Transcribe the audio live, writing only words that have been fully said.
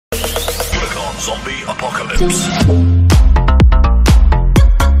Zombie apocalypse.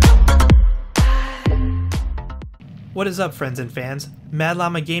 What is up, friends and fans?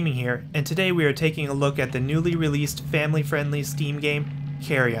 MadLlama Gaming here, and today we are taking a look at the newly released family-friendly Steam game,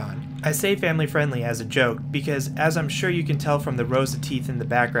 Carrion. I say family-friendly as a joke because, as I'm sure you can tell from the rows of teeth in the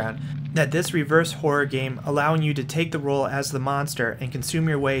background, that this reverse horror game allowing you to take the role as the monster and consume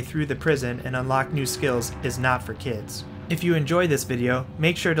your way through the prison and unlock new skills is not for kids. If you enjoy this video,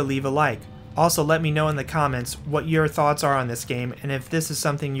 make sure to leave a like. Also, let me know in the comments what your thoughts are on this game and if this is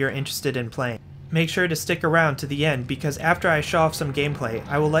something you're interested in playing. Make sure to stick around to the end because after I show off some gameplay,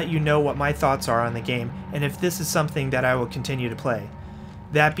 I will let you know what my thoughts are on the game and if this is something that I will continue to play.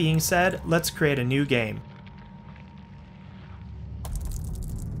 That being said, let's create a new game.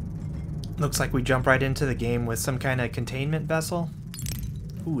 Looks like we jump right into the game with some kind of containment vessel.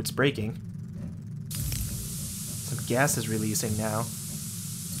 Ooh, it's breaking. Some gas is releasing now.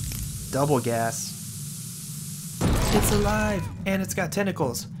 Double gas. It's alive! And it's got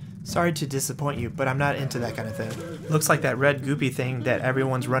tentacles. Sorry to disappoint you, but I'm not into that kind of thing. Looks like that red goopy thing that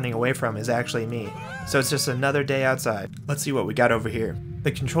everyone's running away from is actually me. So it's just another day outside. Let's see what we got over here.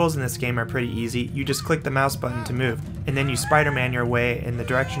 The controls in this game are pretty easy. You just click the mouse button to move, and then you Spider-Man your way in the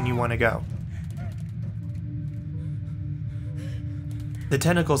direction you want to go. The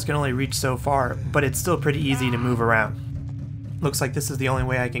tentacles can only reach so far, but it's still pretty easy to move around. Looks like this is the only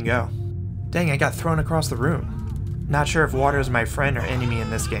way I can go. Dang, I got thrown across the room. Not sure if water is my friend or enemy in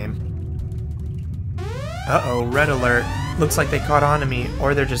this game. Uh-oh, red alert. Looks like they caught on to me,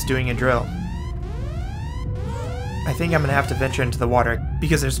 or they're just doing a drill. I think I'm gonna have to venture into the water,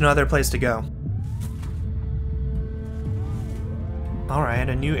 because there's no other place to go. Alright,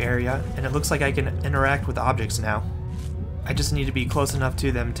 a new area, and it looks like I can interact with objects now. I just need to be close enough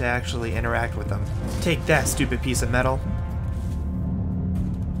to them to actually interact with them. Take that, stupid piece of metal.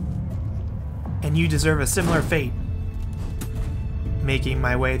 And you deserve a similar fate. Making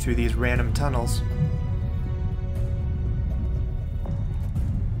my way through these random tunnels.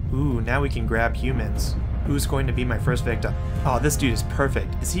 Ooh, now we can grab humans. Who's going to be my first victim? Oh, this dude is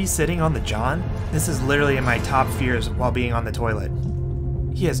perfect. Is he sitting on the John? This is literally in my top fears while being on the toilet.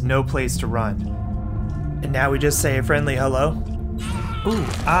 He has no place to run. And now we just say a friendly hello? Ooh,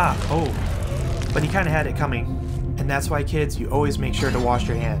 ah, oh. But he kind of had it coming. And that's why, kids, you always make sure to wash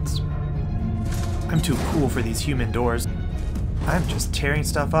your hands. I'm too cool for these human doors. I'm just tearing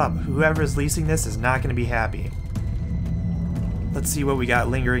stuff up. Whoever is leasing this is not going to be happy. Let's see what we got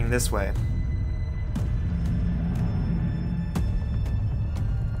lingering this way.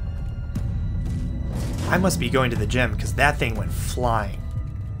 I must be going to the gym because that thing went flying.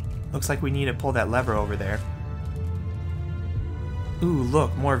 Looks like we need to pull that lever over there. Ooh,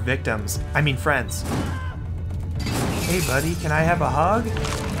 look, more victims. I mean friends. Hey buddy, can I have a hug?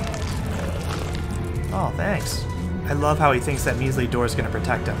 Oh, thanks. I love how he thinks that measly door is going to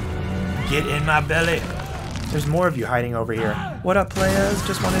protect him. Get in my belly! There's more of you hiding over here. What up, players?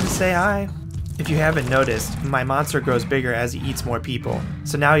 Just wanted to say hi. If you haven't noticed, my monster grows bigger as he eats more people.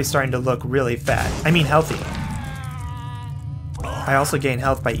 So now he's starting to look really fat. I mean healthy. I also gain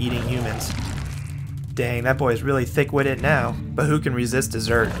health by eating humans. Dang, that boy is really thick-witted now. But who can resist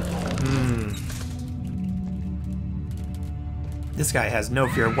dessert? This guy has no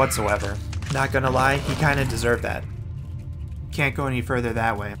fear whatsoever. Not gonna lie, he kinda deserved that. Can't go any further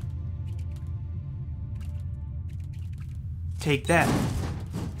that way. Take that.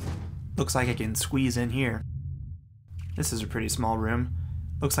 Looks like I can squeeze in here. This is a pretty small room.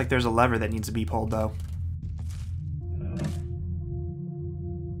 Looks like there's a lever that needs to be pulled though.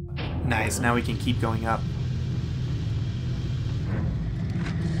 Nice, now we can keep going up.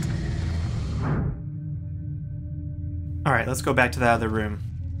 Alright, let's go back to the other room.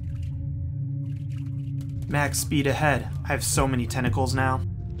 Max speed ahead. I have so many tentacles now.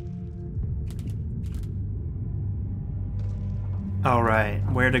 Alright,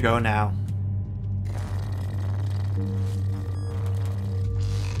 where to go now?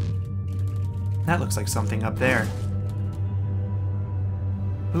 That looks like something up there.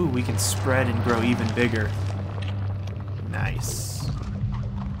 Ooh, we can spread and grow even bigger. Nice.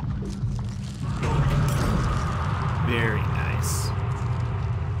 Very nice.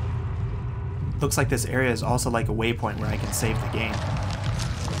 Looks like this area is also like a waypoint where I can save the game.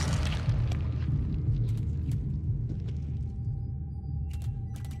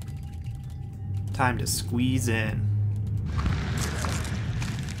 Time to squeeze in.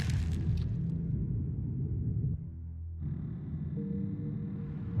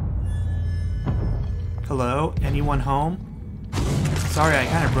 Hello? Anyone home? Sorry, I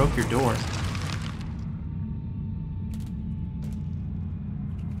kind of broke your door.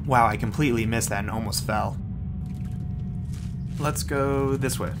 Wow, I completely missed that and almost fell. Let's go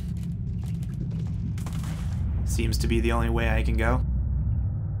this way. Seems to be the only way I can go.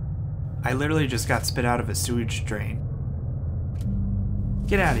 I literally just got spit out of a sewage drain.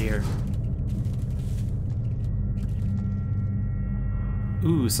 Get out of here.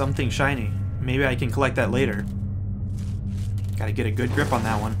 Ooh, something shiny. Maybe I can collect that later. Gotta get a good grip on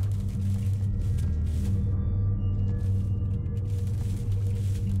that one.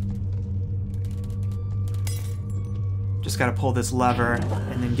 Just gotta pull this lever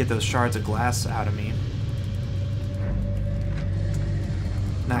and then get those shards of glass out of me.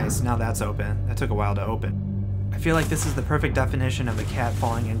 Nice, now that's open. That took a while to open. I feel like this is the perfect definition of a cat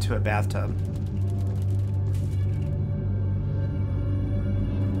falling into a bathtub.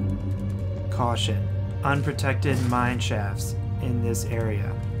 Caution. Unprotected mine shafts in this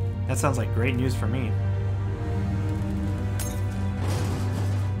area. That sounds like great news for me.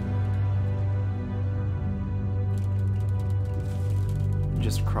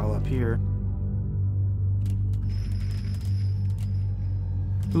 Just crawl up here.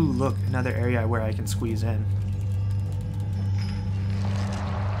 Ooh, look, another area where I can squeeze in.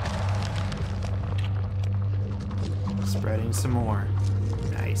 Spreading some more.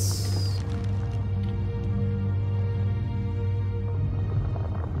 Nice.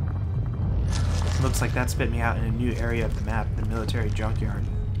 Looks like that spit me out in a new area of the map, the military junkyard.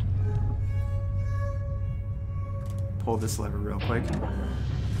 Pull this lever real quick.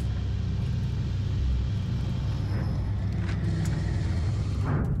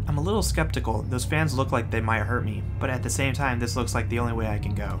 I'm a little skeptical. Those fans look like they might hurt me, but at the same time, this looks like the only way I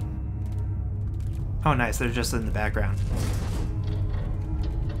can go. Oh nice, they're just in the background.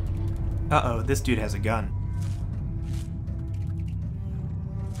 Uh-oh, this dude has a gun.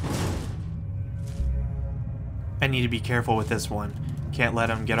 I need to be careful with this one. Can't let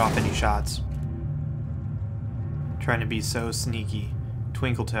him get off any shots. Trying to be so sneaky.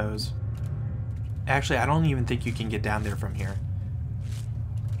 Twinkle toes. Actually, I don't even think you can get down there from here.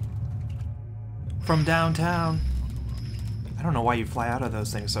 From downtown. I don't know why you fly out of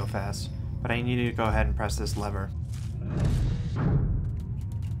those things so fast, but I needed to go ahead and press this lever.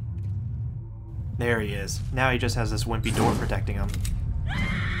 There he is. Now he just has this wimpy door protecting him.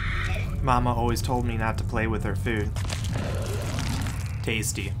 Mama always told me not to play with her food.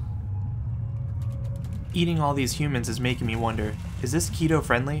 Tasty. Eating all these humans is making me wonder, is this keto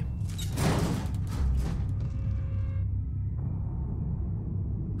friendly?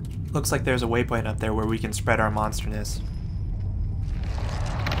 Looks like there's a waypoint up there where we can spread our monsterness.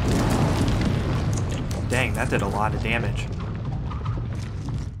 Dang, that did a lot of damage.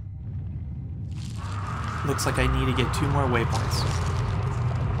 Looks like I need to get 2 more waypoints.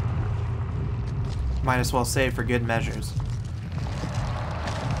 Might as well save for good measures.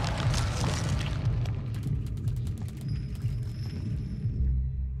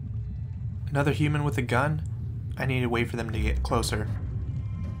 Another human with a gun? I need to wait for them to get closer.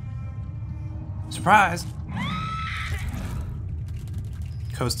 Surprise!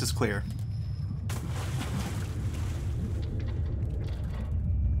 Coast is clear.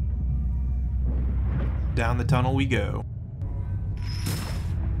 Down the tunnel we go.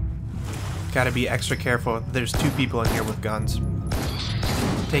 Gotta be extra careful. There's 2 people in here with guns.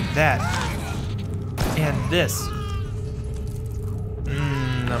 Take that. And this.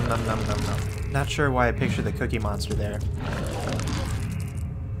 Num num num num num. Not sure why I pictured the cookie monster there.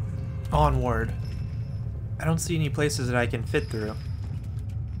 Onward. I don't see any places that I can fit through.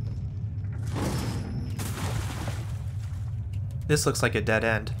 This looks like a dead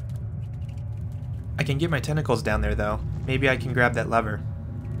end. I can get my tentacles down there though. Maybe I can grab that lever.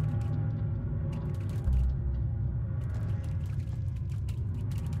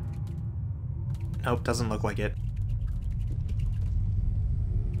 Nope, doesn't look like it.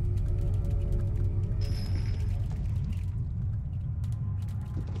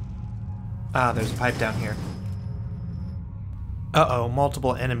 Ah, there's a pipe down here. Uh-oh,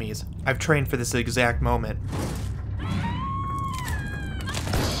 multiple enemies. I've trained for this exact moment.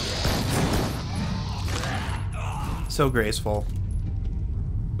 So graceful.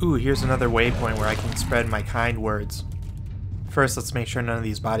 Ooh, here's another waypoint where I can spread my kind words. First, let's make sure none of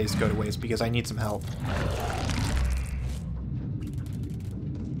these bodies go to waste because I need some help.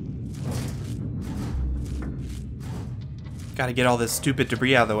 Gotta get all this stupid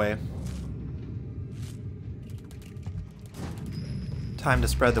debris out of the way. Time to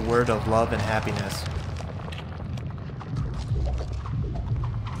spread the word of love and happiness.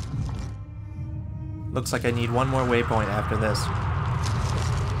 Looks like I need 1 more waypoint after this.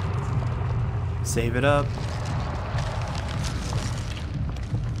 Save it up.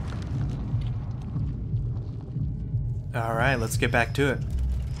 Alright, let's get back to it.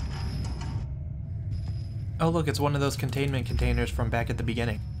 Oh look, it's one of those containment containers from back at the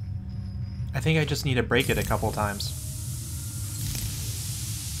beginning. I think I just need to break it a couple times.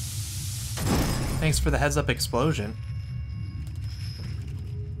 Thanks for the heads up explosion.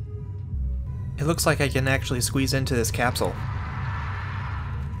 It looks like I can actually squeeze into this capsule.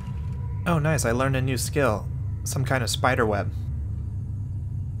 Oh nice, I learned a new skill. Some kind of spider web.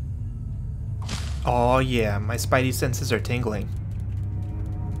 Oh yeah, my spidey senses are tingling.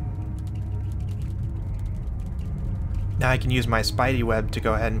 Now I can use my spidey web to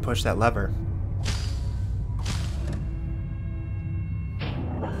go ahead and push that lever.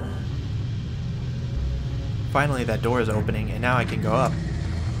 Finally that door is opening and now I can go up.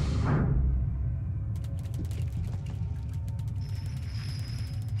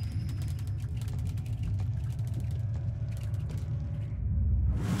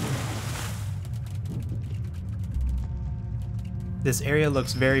 This area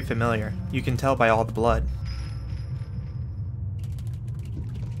looks very familiar. You can tell by all the blood.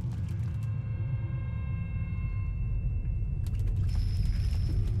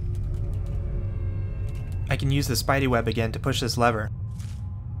 I can use the spidey web again to push this lever.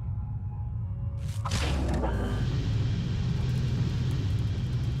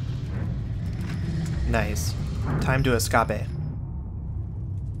 Nice. Time to escape.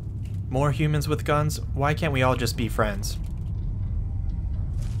 More humans with guns? Why can't we all just be friends?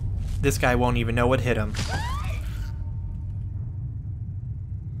 This guy won't even know what hit him.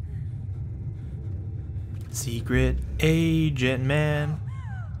 Secret agent man.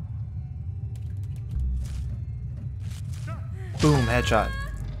 Boom, headshot.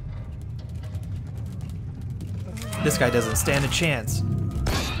 This guy doesn't stand a chance.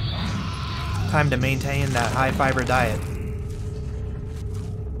 Time to maintain that high fiber diet.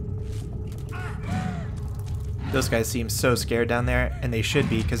 Those guys seem so scared down there, and they should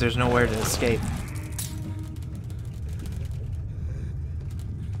be because there's nowhere to escape.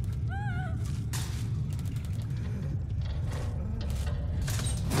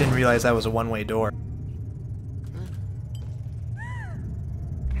 Didn't realize that was a one-way door.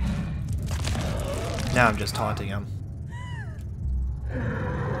 Now I'm just taunting him.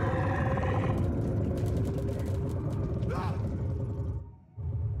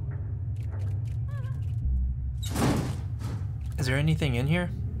 Is there anything in here?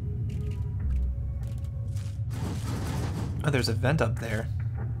 Oh, there's a vent up there.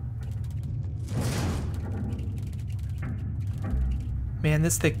 Man,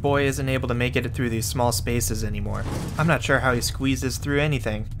 this thick boy isn't able to make it through these small spaces anymore. I'm not sure how he squeezes through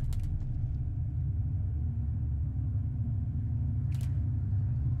anything.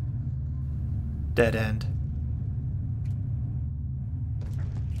 Dead end.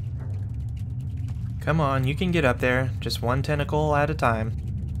 Come on, you can get up there, just one tentacle at a time.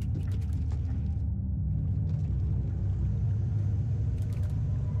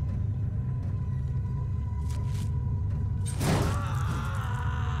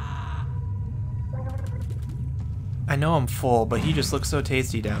 I know I'm full, but he just looks so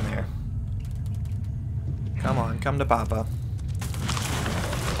tasty down there. Come on, come to Papa.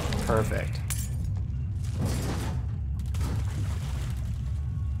 Perfect.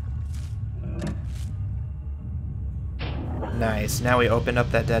 Nice, now we open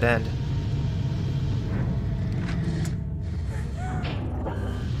up that dead end.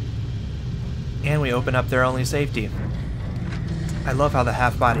 And we open up their only safety. I love how the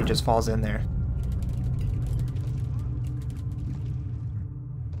half body just falls in there.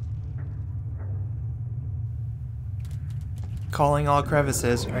 Calling all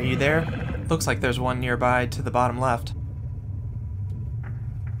crevices, are you there? Looks like there's one nearby to the bottom left.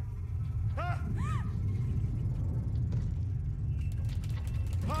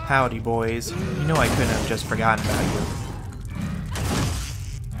 Howdy, boys. You know I couldn't have just forgotten about you.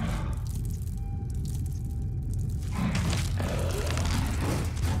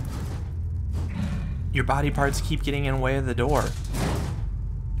 Your body parts keep getting in the way of the door.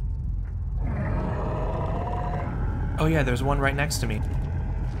 Oh yeah, there's one right next to me.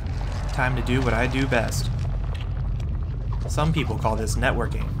 Time to do what I do best. Some people call this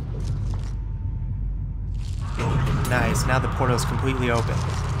networking. Nice, now the portal's completely open.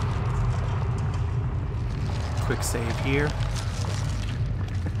 Quick save here.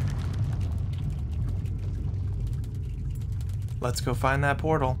 Let's go find that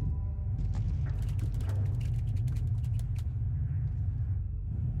portal.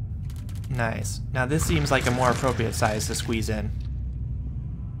 Nice. Now this seems like a more appropriate size to squeeze in.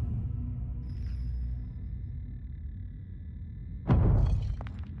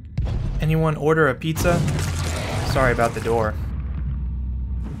 Anyone order a pizza? Sorry about the door.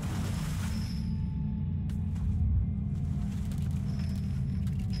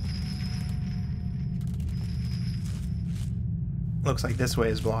 Looks like this way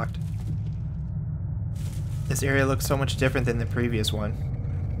is blocked. This area looks so much different than the previous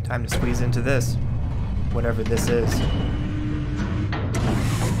one. Time to squeeze into this. Whatever this is.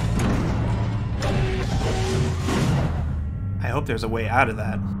 I hope there's a way out of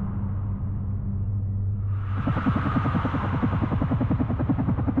that.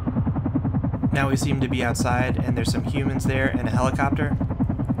 Now we seem to be outside and there's some humans there and a helicopter.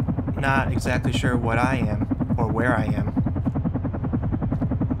 Not exactly sure what I am or where I am.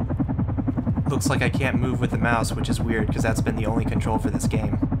 Looks like I can't move with the mouse, which is weird because that's been the only control for this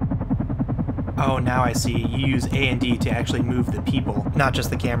game. Oh, now I see. You use A and D to actually move the people, not just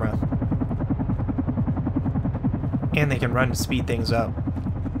the camera. And they can run to speed things up.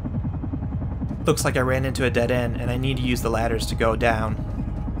 Looks like I ran into a dead end and I need to use the ladders to go down.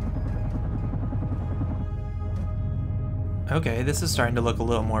 Okay, this is starting to look a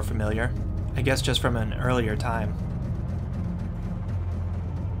little more familiar. I guess just from an earlier time.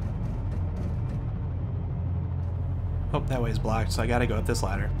 Oh, that way's blocked, so I gotta go up this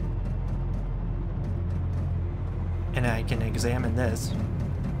ladder. And I can examine this.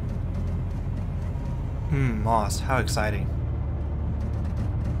 Moss, how exciting.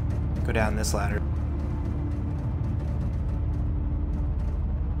 Go down this ladder.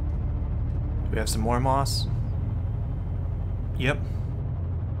 Do we have some more moss? Yep.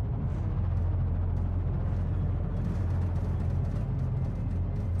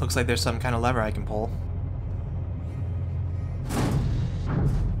 Looks like there's some kind of lever I can pull.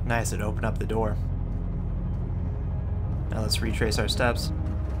 Nice, it opened up the door. Now let's retrace our steps.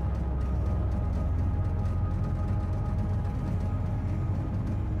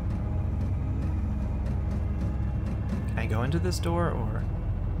 Can I go into this door or...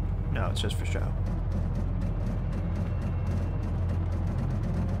 No, it's just for show.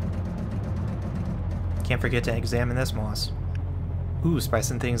 Can't forget to examine this moss. Ooh,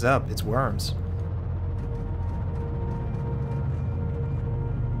 spicing things up. It's worms.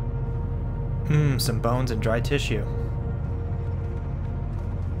 Some bones and dry tissue.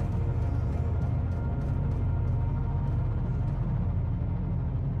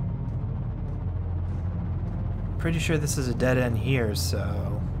 Pretty sure this is a dead end here,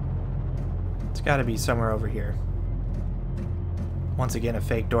 so it's gotta be somewhere over here. Once again, a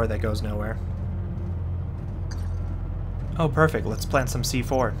fake door that goes nowhere. Oh, perfect. Let's plant some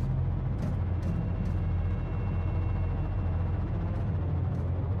C4.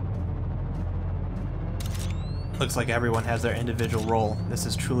 Looks like everyone has their individual role. This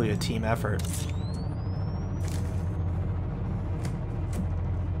is truly a team effort.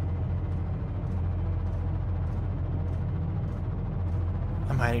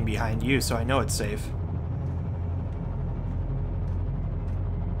 I'm hiding behind you, so I know it's safe.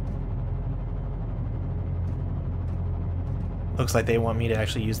 Looks like they want me to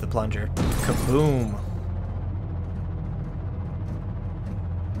actually use the plunger. Kaboom!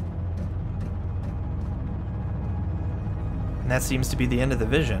 And that seems to be the end of the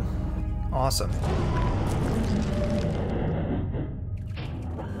vision. Awesome.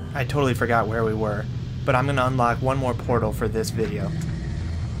 I totally forgot where we were, but I'm gonna unlock one more portal for this video.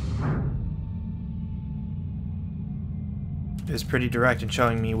 It was pretty direct in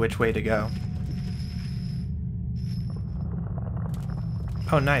showing me which way to go.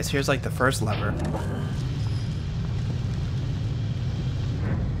 Oh nice, here's like the first lever.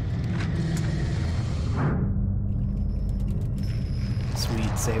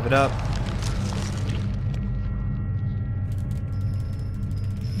 Sweet, save it up.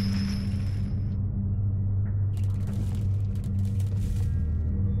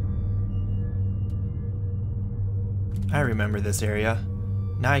 I remember this area.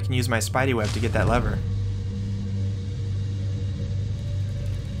 Now I can use my spidey web to get that lever.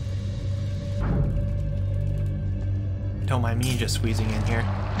 Don't mind me just squeezing in here.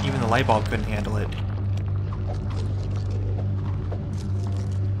 Even the light bulb couldn't handle it.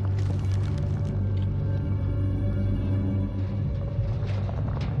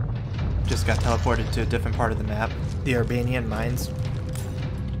 Just got teleported to a different part of the map. The Urbanian mines.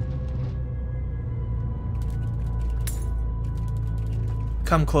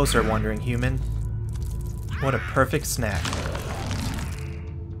 Come closer, wandering human. What a perfect snack.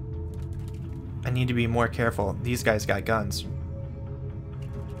 I need to be more careful. These guys got guns.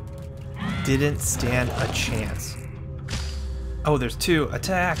 Didn't stand a chance. Oh, there's two.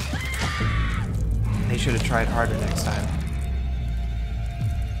 Attack! They should have tried harder next time.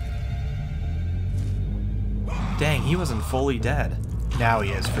 Dang, he wasn't fully dead. Now he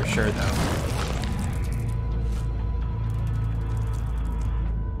is for sure though.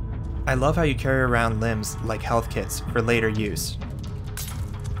 I love how you carry around limbs like health kits for later use.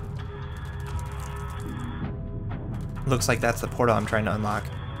 Looks like that's the portal I'm trying to unlock.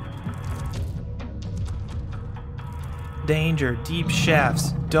 Danger, deep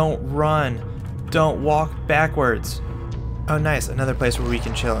shafts, don't run, don't walk backwards. Oh nice, another place where we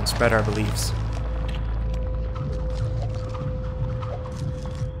can chill and spread our beliefs.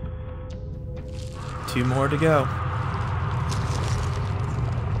 Two more to go.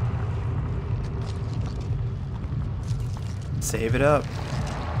 Save it up.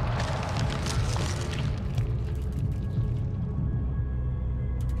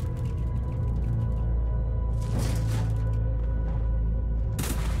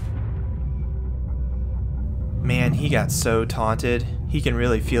 Man, he got so taunted. He can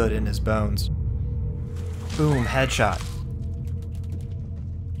really feel it in his bones. Boom, headshot.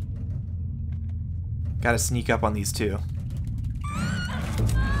 Gotta sneak up on these two.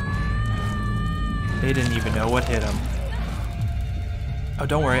 They didn't even know what hit them. Oh,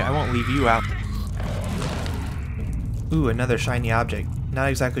 don't worry, I won't leave you out. Ooh, another shiny object. Not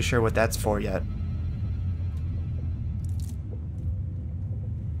exactly sure what that's for yet.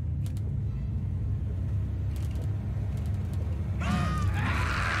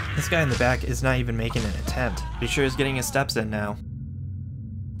 This guy in the back is not even making an attempt. He sure is getting his steps in now.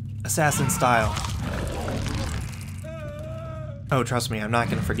 Assassin style. Oh, trust me, I'm not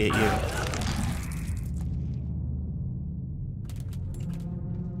gonna forget you.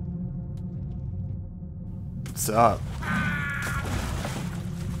 What's up?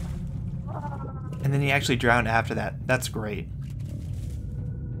 And then he actually drowned after that. That's great.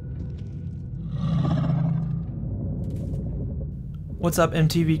 What's up,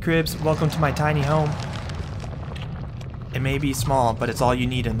 MTV Cribs? Welcome to my tiny home. It may be small, but it's all you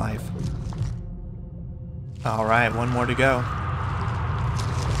need in life. Alright, one more to go.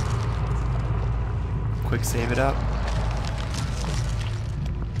 Quick save it up.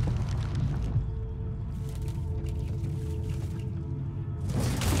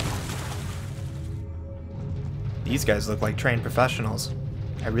 These guys look like trained professionals.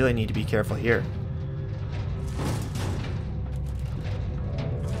 I really need to be careful here.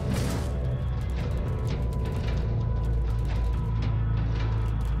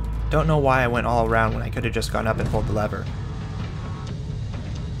 Don't know why I went all around when I could have just gone up and pulled the lever.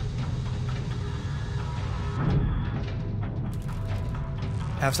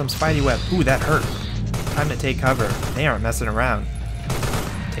 Have some spidey web. Ooh, that hurt. Time to take cover. They aren't messing around.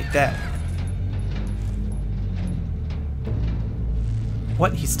 Take that.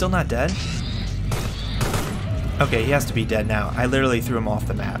 What? He's still not dead? Okay, he has to be dead now. I literally threw him off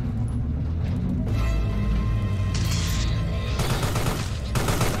the map.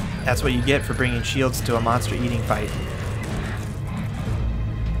 That's what you get for bringing shields to a monster-eating fight.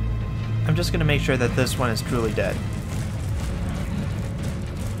 I'm just gonna make sure that this one is truly dead.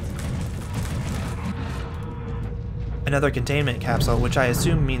 Another containment capsule, which I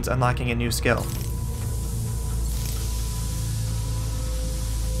assume means unlocking a new skill.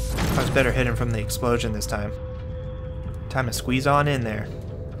 I was better hidden from the explosion this time. Time to squeeze on in there.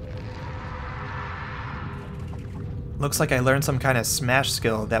 Looks like I learned some kind of smash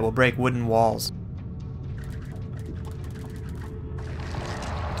skill that will break wooden walls.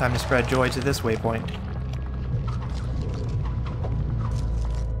 Time to spread joy to this waypoint.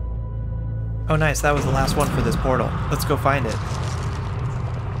 Oh nice, that was the last one for this portal. Let's go find it.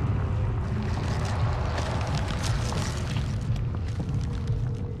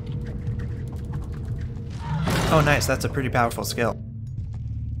 Oh nice, that's a pretty powerful skill.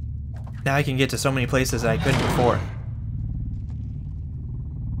 Now I can get to so many places that I couldn't before.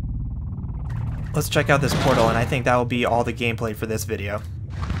 Let's check out this portal, and I think that will be all the gameplay for this video.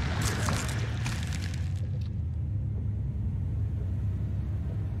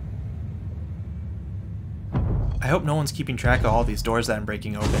 I hope no one's keeping track of all these doors that I'm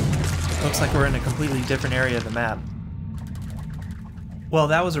breaking open. Looks like we're in a completely different area of the map. Well,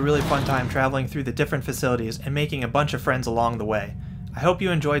 that was a really fun time traveling through the different facilities and making a bunch of friends along the way. I hope you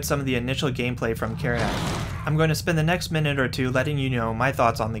enjoyed some of the initial gameplay from Carrion. I'm going to spend the next minute or two letting you know my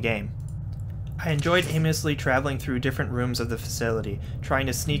thoughts on the game. I enjoyed aimlessly traveling through different rooms of the facility, trying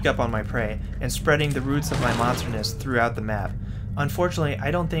to sneak up on my prey, and spreading the roots of my monsterness throughout the map. Unfortunately,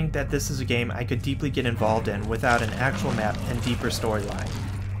 I don't think that this is a game I could deeply get involved in without an actual map and deeper storyline.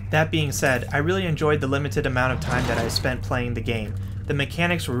 That being said, I really enjoyed the limited amount of time that I spent playing the game. The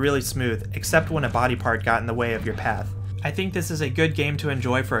mechanics were really smooth, except when a body part got in the way of your path. I think this is a good game to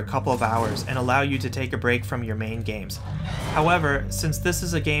enjoy for a couple of hours and allow you to take a break from your main games. However, since this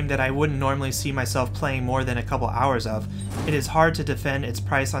is a game that I wouldn't normally see myself playing more than a couple hours of, it is hard to defend its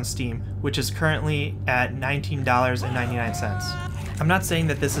price on Steam, which is currently at $19.99. I'm not saying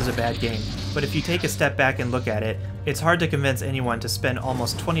that this is a bad game, but if you take a step back and look at it, it's hard to convince anyone to spend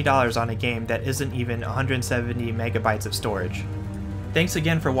almost $20 on a game that isn't even 170 megabytes of storage. Thanks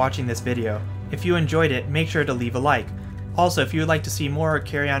again for watching this video. If you enjoyed it, make sure to leave a like. Also, if you would like to see more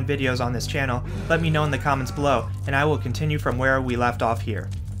Carrion videos on this channel, let me know in the comments below, and I will continue from where we left off here.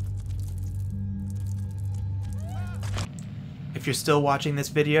 If you're still watching this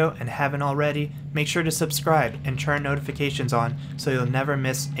video and haven't already, make sure to subscribe and turn notifications on so you'll never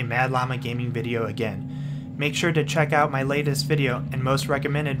miss a MadLlama gaming video again. Make sure to check out my latest video and most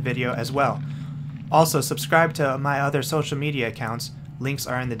recommended video as well. Also, subscribe to my other social media accounts. Links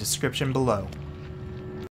are in the description below.